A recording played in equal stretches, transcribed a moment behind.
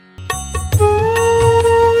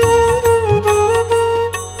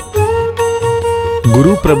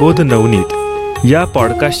गुरुप्रबोध नवनीत या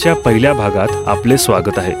पॉडकास्टच्या पहिल्या भागात आपले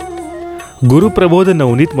स्वागत आहे. गुरुप्रबोध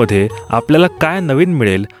नवनीतमध्ये आपल्याला काय नवीन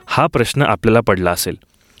मिळेल हा प्रश्न आपल्याला पडला असेल.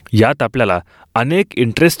 यात आपल्याला अनेक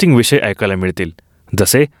इंटरेस्टिंग विषय ऐकायला मिळतील,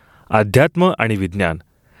 जसे अध्यात्म आणि विज्ञान,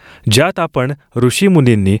 ज्यात आपण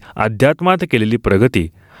ऋषीमुनींनी अध्यात्मात केलेली प्रगती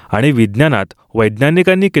आणि विज्ञानात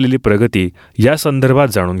वैज्ञानिकांनी केलेली प्रगती या संदर्भात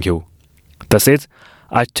जाणून घेऊ. तसेच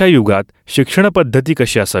आजच्या युगात शिक्षण पद्धती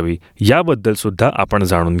कशी असावी याबद्दलसुद्धा आपण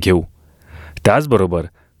जाणून घेऊ. त्याचबरोबर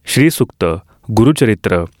श्रीसूक्त,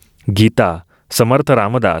 गुरुचरित्र, गीता, समर्थ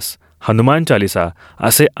रामदास, हनुमान चालिसा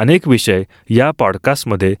असे अनेक विषय या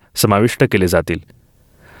पॉडकास्टमध्ये समाविष्ट केले जातील.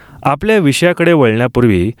 आपल्या विषयाकडे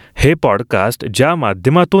वळण्यापूर्वी हे पॉडकास्ट ज्या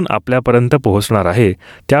माध्यमातून आपल्यापर्यंत पोहोचणार आहे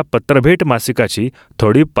त्या पत्रभेट मासिकाची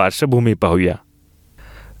थोडी पार्श्वभूमी पाहूया.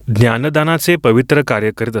 ज्ञानदानाचे पवित्र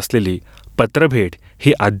कार्य करीत असलेली पत्रभेट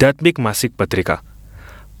ही आध्यात्मिक मासिक पत्रिका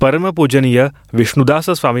परमपूजनीय विष्णुदास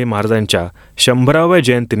स्वामी महाराजांच्या 100व्या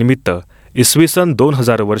जयंतीनिमित्त इसवी सन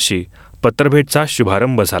 2000 वर्षी पत्रभेटचा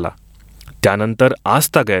शुभारंभ झाला. त्यानंतर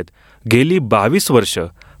आजतागत गेली 22 वर्ष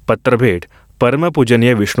पत्रभेट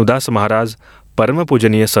परमपूजनीय विष्णुदास महाराज,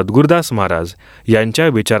 परमपूजनीय सद्गुरुदास महाराज यांच्या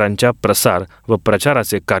विचारांच्या प्रसार व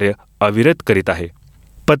प्रचाराचे कार्य अविरत करीत आहे.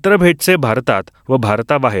 पत्रभेटचे भारतात व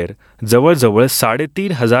भारताबाहेर जवळजवळ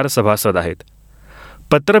 3500 सभासद आहेत.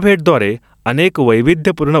 पत्रभेटद्वारे अनेक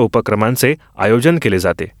वैविध्यपूर्ण उपक्रमांचे आयोजन केले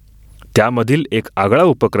जाते. त्यामधील एक आगळा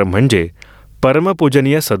उपक्रम म्हणजे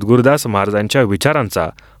परमपूजनीय सद्गुरुदास महाराजांच्या विचारांचा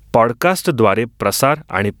पॉडकास्टद्वारे प्रसार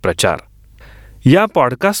आणि प्रचार. या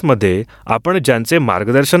पॉडकास्टमध्ये आपण ज्यांचे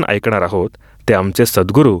मार्गदर्शन ऐकणार आहोत ते आमचे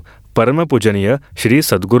सद्गुरू परमपूजनीय श्री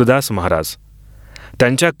सद्गुरुदास महाराज.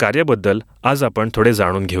 त्यांच्या कार्याबद्दल आज आपण थोडे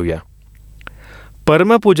जाणून घेऊया.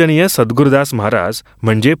 परमपूजनीय सद्गुरुदास महाराज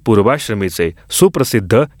म्हणजे पूर्वाश्रमीचे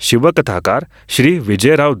सुप्रसिद्ध शिवकथाकार श्री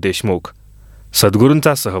विजयराव देशमुख.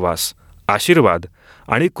 सद्गुरूंचा सहवास, आशीर्वाद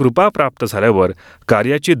आणि कृपा प्राप्त झाल्यावर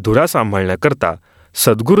कार्याची धुरा सांभाळण्याकरता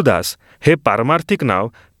सद्गुरुदास हे पारमार्थिक नाव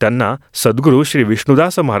त्यांना सद्गुरू श्री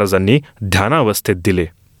विष्णुदास महाराजांनी ध्यानावस्थेत दिले.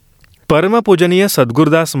 परमपूजनीय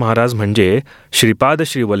सद्गुरुदास महाराज म्हणजे श्रीपाद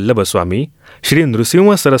श्री वल्लभ स्वामी, श्री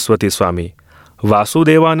नृसिंह सरस्वती स्वामी,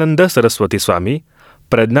 वासुदेवानंद सरस्वती स्वामी,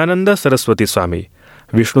 प्रज्ञानंद सरस्वती स्वामी,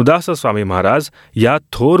 विष्णुदास स्वामी महाराज या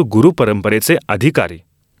थोर गुरुपरंपरेचे अधिकारी.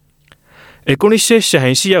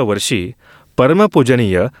 1986 या वर्षी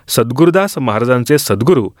परमपूजनीय सद्गुरुदास महाराजांचे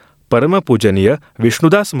सद्गुरू परमपूजनीय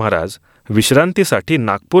विष्णुदास महाराज विश्रांतीसाठी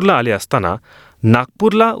नागपूरला आले असताना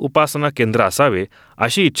नागपूरला उपासना केंद्र असावे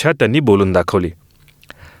अशी इच्छा त्यांनी बोलून दाखवली.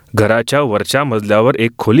 घराच्या वरच्या मजल्यावर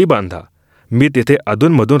एक खोली बांधा, मी तिथे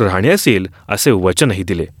अधूनमधून राहण्यास येईल असे वचनही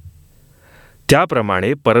दिले.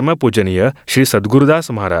 त्याप्रमाणे परमपूजनीय श्री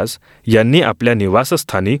सद्गुरुदास महाराज यांनी आपल्या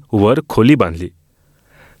निवासस्थानी वर खोली बांधली.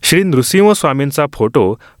 श्री नृसिंह स्वामींचा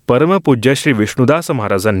फोटो परमपूज्य श्री विष्णुदास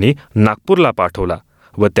महाराजांनी नागपूरला पाठवला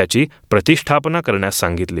व त्याची प्रतिष्ठापना करण्यास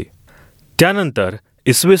सांगितली. त्यानंतर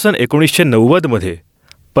इसवी सन 1990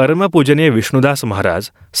 परमपूजनीय विष्णुदास महाराज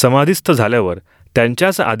समाधिस्थ झाल्यावर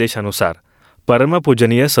त्यांच्याच आदेशानुसार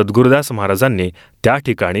परमपूजनीय सद्गुरुदास महाराजांनी त्या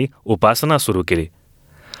ठिकाणी उपासना सुरू केली.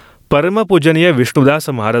 परमपूजनीय विष्णुदास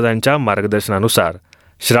महाराजांच्या मार्गदर्शनानुसार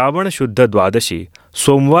श्रावण शुद्ध द्वादशी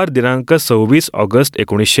सोमवार दिनांक 26 ऑगस्ट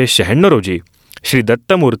 1996 रोजी श्री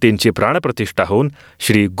दत्तमूर्तींची प्राणप्रतिष्ठा होऊन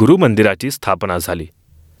श्री गुरुमंदिराची स्थापना झाली.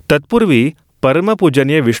 तत्पूर्वी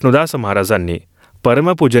परमपूजनीय विष्णुदास महाराजांनी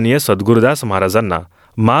परमपूजनीय सद्गुरुदास महाराजांना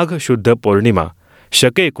माघ शुद्ध पौर्णिमा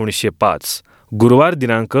शके 1905 गुरुवार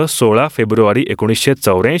दिनांक 16 फेब्रुवारी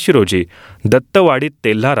 1984 रोजी दत्तवाडी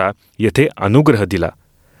तेल्हारा येथे अनुग्रह दिला.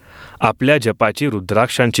 आपल्या जपाची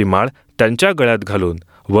रुद्राक्षांची माळ त्यांच्या गळ्यात घालून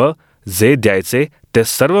व जे द्यायचे ते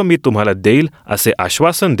सर्व मी तुम्हाला देईल असे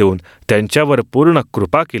आश्वासन देऊन त्यांच्यावर पूर्ण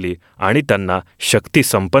कृपा केली आणि त्यांना शक्ती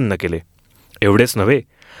संपन्न केले. एवढेच नव्हे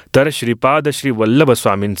तर श्रीपाद श्री वल्लभ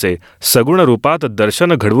स्वामींचे सगुण रूपात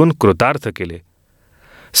दर्शन घडवून कृतार्थ केले.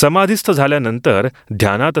 समाधिस्थ झाल्यानंतर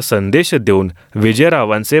ध्यानात संदेश देऊन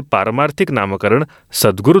विजयरावांचे पारमार्थिक नामकरण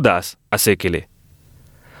सद्गुरुदास असे केले.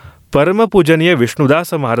 परमपूजनीय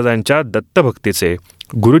विष्णुदास महाराजांच्या दत्तभक्तीचे,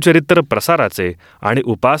 गुरुचरित्र प्रसाराचे आणि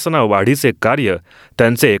उपासना वाढीचे कार्य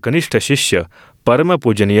त्यांचे एकनिष्ठ शिष्य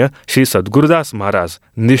परमपूजनीय श्री सद्गुरुदास महाराज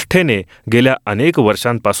निष्ठेने गेल्या अनेक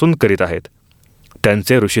वर्षांपासून करीत आहेत.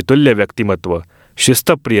 त्यांचे ऋषितुल्य व्यक्तिमत्व,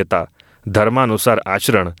 शिस्तप्रियता, धर्मानुसार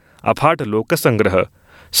आचरण, अफाट लोकसंग्रह,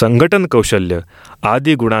 संघटन कौशल्य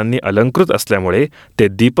आदी गुणांनी अलंकृत असल्यामुळे ते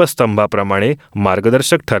दीपस्तंभाप्रमाणे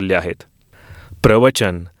मार्गदर्शक ठरले आहेत.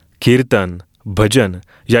 प्रवचन, कीर्तन, भजन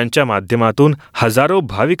यांच्या माध्यमातून हजारो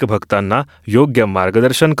भाविक भक्तांना योग्य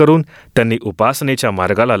मार्गदर्शन करून त्यांनी उपासनेच्या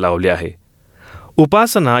मार्गाला लावले आहे.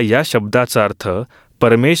 उपासना या शब्दाचा अर्थ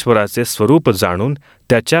परमेश्वराचे स्वरूप जाणून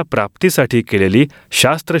त्याच्या प्राप्तीसाठी केलेली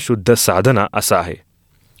शास्त्रशुद्ध साधना असा आहे.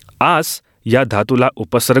 आस या धातूला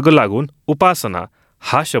उपसर्ग लागून उपासना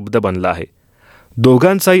हा शब्द बनला आहे.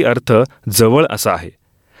 दोघांचाही अर्थ जवळ असा आहे.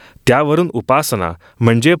 त्यावरून उपासना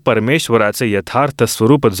म्हणजे परमेश्वराचे यथार्थ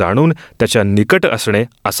स्वरूप जाणून त्याच्या निकट असणे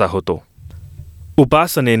असा होतो.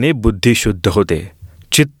 उपासनेने बुद्धी शुद्ध होते,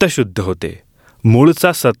 चित्त शुद्ध होते,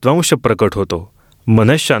 मूळचा सत्वांश प्रकट होतो,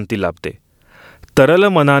 मनःशांती लाभते. तरल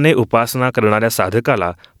मनाने उपासना करणाऱ्या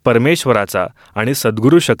साधकाला परमेश्वराचा आणि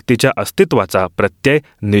सद्गुरू शक्तीच्या अस्तित्वाचा प्रत्यय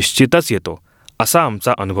निश्चितच येतो, असा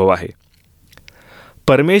आमचा अनुभव आहे.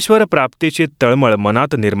 परमेश्वर प्राप्तीची तळमळ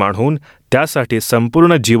मनात निर्माण होऊन त्यासाठी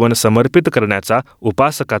संपूर्ण जीवन समर्पित करण्याचा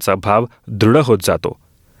उपासकाचा भाव दृढ होत जातो.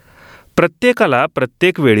 प्रत्येकाला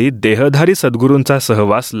प्रत्येक वेळी देहधारी सद्गुरूंचा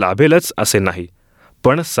सहवास लाभेलच असे नाही,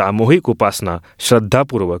 पण सामूहिक उपासना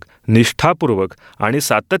श्रद्धापूर्वक, निष्ठापूर्वक आणि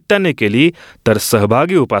सातत्याने केली तर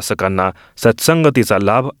सहभागी उपासकांना सत्संगतीचा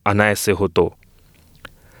लाभ अनायासे होतो.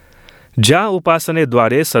 ज्या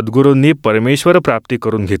उपासनेद्वारे सद्गुरूंनी परमेश्वर प्राप्ती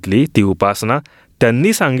करून घेतली ती उपासना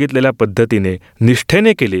त्यांनी सांगितलेल्या पद्धतीने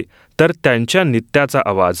निष्ठेने केली तर त्यांच्या नित्याचा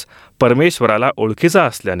आवाज परमेश्वराला ओळखीचा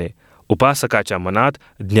असल्याने उपासकाच्या मनात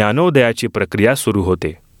ज्ञानोदयाची प्रक्रिया सुरू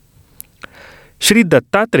होते. श्री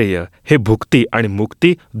दत्तात्रेय हे भुक्ती आणि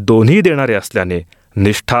मुक्ती दोन्ही देणारे असल्याने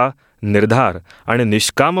निष्ठा, निर्धार आणि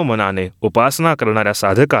निष्काम मनाने उपासना करणाऱ्या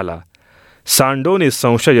साधकाला सांडोनी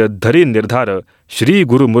संशय धरी निर्धार श्री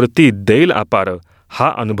गुरुमूर्ती देईल अपार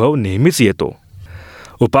हा अनुभव नेहमीच येतो.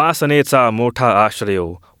 उपासनेचा मोठा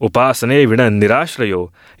आश्रयो, उपासने विण निराश्रयो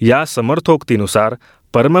या समर्थोक्तीनुसार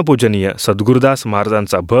परमपूजनीय सद्गुरुदास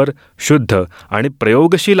महाराजांचा भर शुद्ध आणि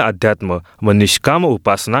प्रयोगशील अध्यात्म व निष्काम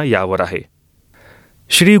उपासना यावर आहे.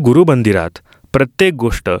 श्री गुरुमंदिरात प्रत्येक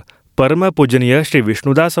गोष्ट परमपूजनीय श्री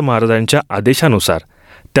विष्णुदास महाराजांच्या आदेशानुसार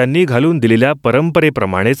त्यांनी घालून दिलेल्या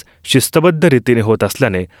परंपरेप्रमाणेच शिस्तबद्ध रीतीने होत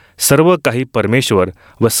असल्याने सर्व काही परमेश्वर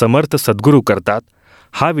व समर्थ सद्गुरू करतात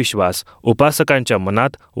हा विश्वास उपासकांच्या मनात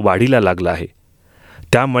वाढीला लागला आहे.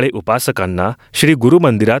 त्यामुळे उपासकांना श्री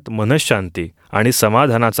गुरुमंदिरात मनःशांती आणि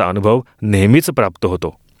समाधानाचा अनुभव नेहमीच प्राप्त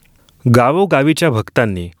होतो. गावोगावीच्या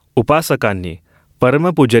भक्तांनी, उपासकांनी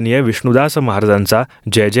परमपूजनीय विष्णुदास महाराजांचा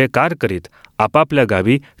जय जयकार करीत आपापल्या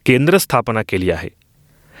गावी केंद्र स्थापना केली आहे.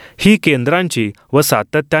 ही केंद्रांची व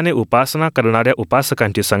सातत्याने उपासना करणाऱ्या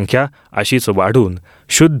उपासकांची संख्या अशीच वाढून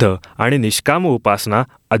शुद्ध आणि निष्काम उपासना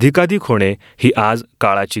अधिकाधिक होणे ही आज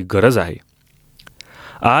काळाची गरज आहे.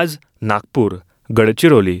 आज Nagpur,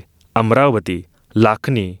 Gadchiroli, Amravati,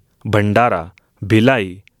 Lakhani, Bhandara,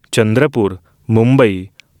 Bhilai, Chandrapur, Mumbai,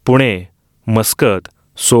 Pune, Muscat,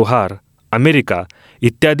 Sohar, America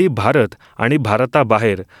इत्यादी भारत आणि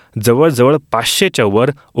भारताबाहेर जवळजवळ 500च्या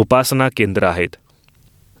वर उपासना केंद्र आहेत.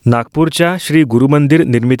 नागपूरच्या श्री गुरुमंदिर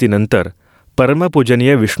निर्मितीनंतर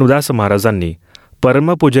परमपूजनीय विष्णुदास महाराजांनी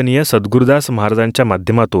परमपूजनीय सद्गुरुदास महाराजांच्या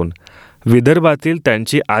माध्यमातून विदर्भातील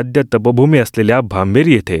त्यांची आद्य तपभूमी असलेल्या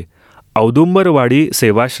भांबेरी येथे औदुंबरवाडी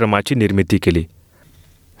सेवाश्रमाची निर्मिती केली.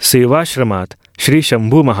 सेवाश्रमात श्री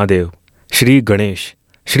शंभू महादेव, श्री गणेश,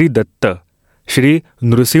 श्री दत्त, श्री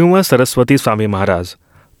नृसिंह सरस्वती स्वामी महाराज,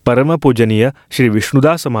 परमपूजनीय श्री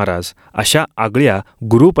विष्णुदास महाराज अशा आगळ्या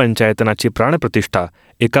गुरुपंचायतनाची प्राणप्रतिष्ठा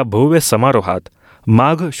एका भव्य समारोहात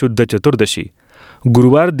माघ शुद्ध चतुर्दशी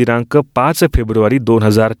गुरुवार दिनांक 5 फेब्रुवारी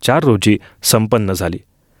 2004 रोजी संपन्न झाली.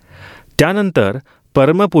 त्यानंतर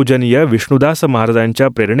परमपूजनीय विष्णुदास महाराजांच्या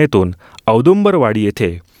प्रेरणेतून औदुंबरवाडी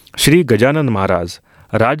येथे श्री गजानन महाराज,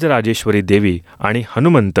 राजराजेश्वरी देवी आणि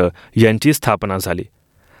हनुमंत यांची स्थापना झाली.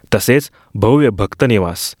 तसेच भव्य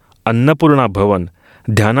भक्तनिवास, अन्नपूर्णा भवन,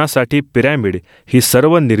 ध्यानासाठी पिरॅमिड ही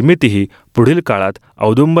सर्व निर्मितीही पुढील काळात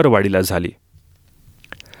औदुंबरवाडीला झाली.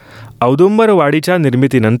 औदुंबरवाडीच्या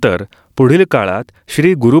निर्मितीनंतर पुढील काळात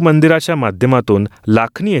श्री गुरुमंदिराच्या माध्यमातून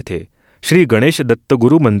लाखनी येथे श्री गणेश दत्त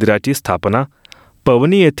गुरु मंदिराची स्थापना,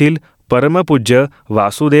 पवनी येथील परमपूज्य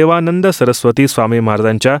वासुदेवानंद सरस्वती स्वामी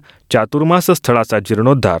महाराजांच्या चातुर्मास स्थळाचा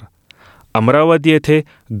जीर्णोद्धार, अमरावती येथे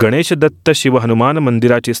गणेश दत्त शिव हनुमान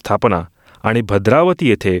मंदिराची स्थापना आणि भद्रावती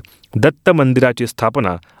येथे दत्त मंदिराची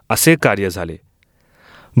स्थापना असे कार्य झाले.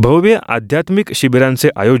 भव्य आध्यात्मिक शिबिरांचे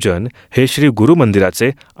आयोजन हे श्री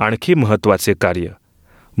गुरुमंदिराचे आणखी महत्त्वाचे कार्य.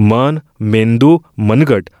 मन, मेंदू,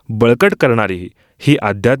 मनगट बळकट करणारी ही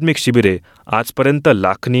आध्यात्मिक शिबिरे आजपर्यंत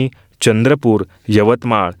लाखनी, चंद्रपूर,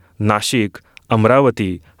 यवतमाळ, नाशिक,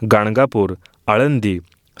 अमरावती, गाणगापूर, आळंदी,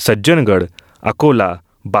 सज्जनगड, अकोला,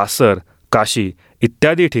 बासर, काशी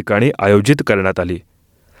इत्यादी ठिकाणी आयोजित करण्यात आली.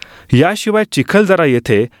 याशिवाय चिखलदरा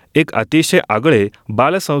येथे एक अतिशय आगळे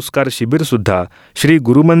बालसंस्कार शिबिरसुद्धा श्री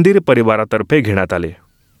गुरुमंदिर परिवारातर्फे घेण्यात आले.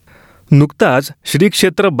 नुकताच श्री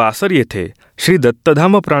क्षेत्र बासर येथे श्री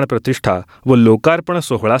दत्तधाम प्राणप्रतिष्ठा व लोकार्पण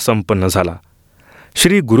सोहळा संपन्न झाला.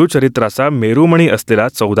 श्री गुरुचरित्राचा मेरुमणी असलेला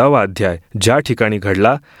 14वा अध्याय ज्या ठिकाणी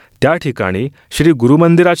घडला त्या ठिकाणी श्री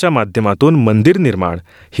गुरुमंदिराच्या माध्यमातून मंदिर निर्माण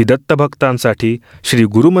ही दत्तभक्तांसाठी, श्री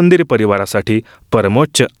गुरुमंदिर परिवारासाठी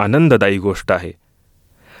परमोच्च आनंददायी गोष्ट आहे.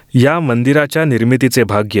 या मंदिराच्या निर्मितीचे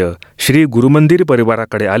भाग्य श्री गुरुमंदिर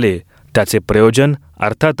परिवाराकडे आले त्याचे प्रयोजन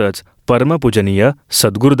अर्थातच परमपूजनीय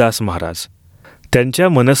सद्गुरुदास महाराज. त्यांच्या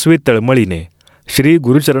मनस्वी तळमळीने, श्री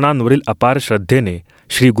गुरुचरणांवरील अपार श्रद्धेने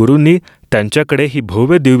श्री गुरूंनी त्यांच्याकडे ही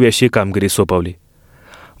भव्य दिव्य अशी कामगिरी सोपवली.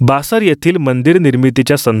 बासर येथील मंदिर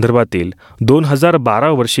निर्मितीच्या संदर्भातील 2012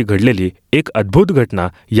 वर्षी घडलेली एक अद्भुत घटना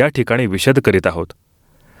या ठिकाणी विशद करीत आहोत.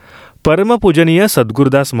 परमपूजनीय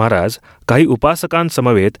सद्गुरुदास महाराज काही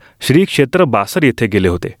उपासकांसमवेत श्री क्षेत्र बासर येथे गेले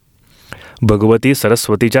होते. भगवती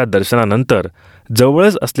सरस्वतीच्या दर्शनानंतर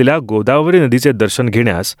जवळच असलेल्या गोदावरी नदीचे दर्शन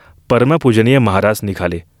घेण्यास परमपूजनीय महाराज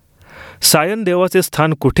निघाले. सायन देवाचे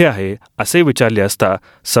स्थान कुठे आहे असे विचारले असता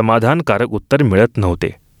समाधानकारक उत्तर मिळत नव्हते.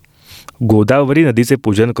 गोदावरी नदीचे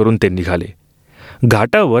पूजन करून ते निघाले.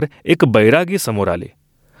 घाटावर एक बैरागी समोर आले.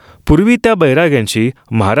 पूर्वी त्या बैराग्यांची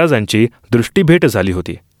महाराजांची दृष्टीभेट झाली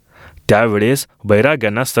होती. त्यावेळेस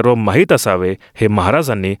बैराग्यांना सर्व माहीत असावे हे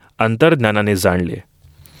महाराजांनी अंतर्ज्ञानाने जाणले.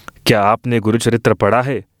 क्या आपने गुरुचरित्र पढ़ा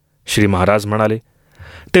है? श्री महाराज म्हणाले.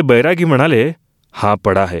 ते बैरागी म्हणाले, हाँ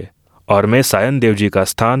पढ़ा है, और मैं सायन देव जी का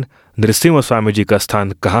स्थान, नृसिंह स्वामी जी का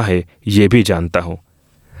स्थान कहाँ है ये भी जानता हूँ.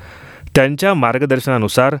 त्यांच्या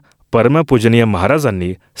मार्गदर्शनानुसार परमपूजनीय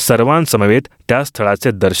महाराजांनी सर्वांसमवेत त्या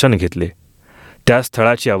स्थळाचे दर्शन घेतले. त्या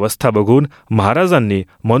स्थळाची अवस्था बघून महाराजांनी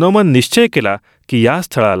मनोमन निश्चय केला की या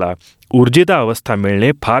स्थळाला ऊर्जिता अवस्था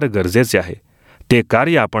मिळणे फार गरजेचे आहे. ते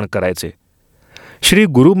कार्य आपण करायचे. श्री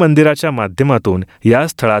गुरुमंदिराच्या माध्यमातून या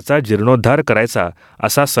स्थळाचा जीर्णोद्धार करायचा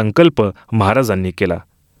असा संकल्प महाराजांनी केला.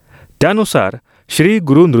 त्यानुसार श्री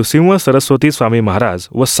गुरु नृसिंह सरस्वती स्वामी महाराज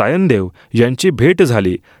व सायनदेव यांची भेट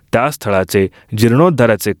झाली. त्या स्थळाचे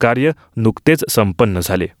जीर्णोद्धाराचे कार्य नुकतेच संपन्न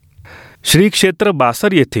झाले. श्री क्षेत्र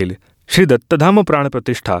बासर येथील श्री दत्तधाम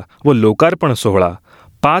प्राणप्रतिष्ठा व लोकार्पण सोहळा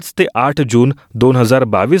 5 ते 8 जून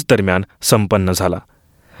 2022 दरम्यान संपन्न झाला.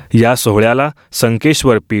 या सोहळ्याला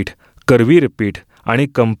संकेश्वर पीठ, करवीर पीठ आणि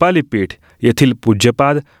कंपाली पीठ येथील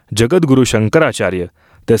पूज्यपाद जगद्गुरू शंकराचार्य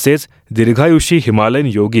तसेच दीर्घायुषी हिमालयन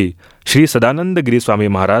योगी श्री सदानंदगिरी स्वामी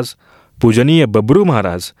महाराज, पूजनीय बबरू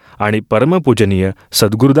महाराज आणि परमपूजनीय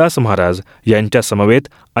सद्गुरुदास महाराज यांच्या समवेत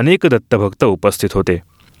अनेक दत्तभक्त उपस्थित होते.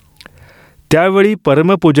 त्यावेळी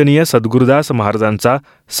परमपूजनीय सद्गुरुदास महाराजांचा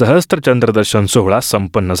सहस्त्रचंद्रदर्शन सोहळा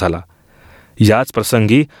संपन्न झाला. याच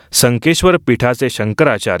प्रसंगी संकेश्वर पीठाचे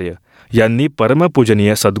शंकराचार्य यांनी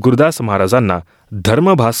परमपूजनीय सद्गुरुदास महाराजांना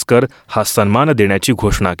धर्मभास्कर हा सन्मान देण्याची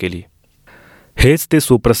घोषणा केली. हेच ते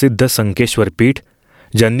सुप्रसिद्ध संकेश्वर पीठ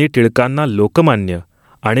ज्यांनी टिळकांना लोकमान्य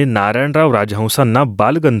आणि नारायणराव राजहंसांना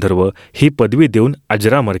बालगंधर्व ही पदवी देऊन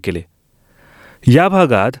अजरामर केले. या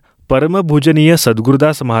भागात परमपूजनीय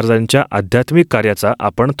सद्गुरुदास महाराजांच्या आध्यात्मिक कार्याचा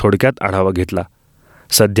आपण थोडक्यात आढावा घेतला.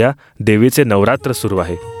 सध्या देवीचे नवरात्र सुरू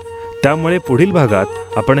आहे, त्यामुळे पुढील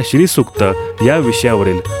भागात आपण श्रीसूक्त या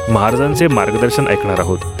विषयावरील महाराजांचे मार्गदर्शन ऐकणार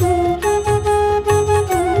आहोत.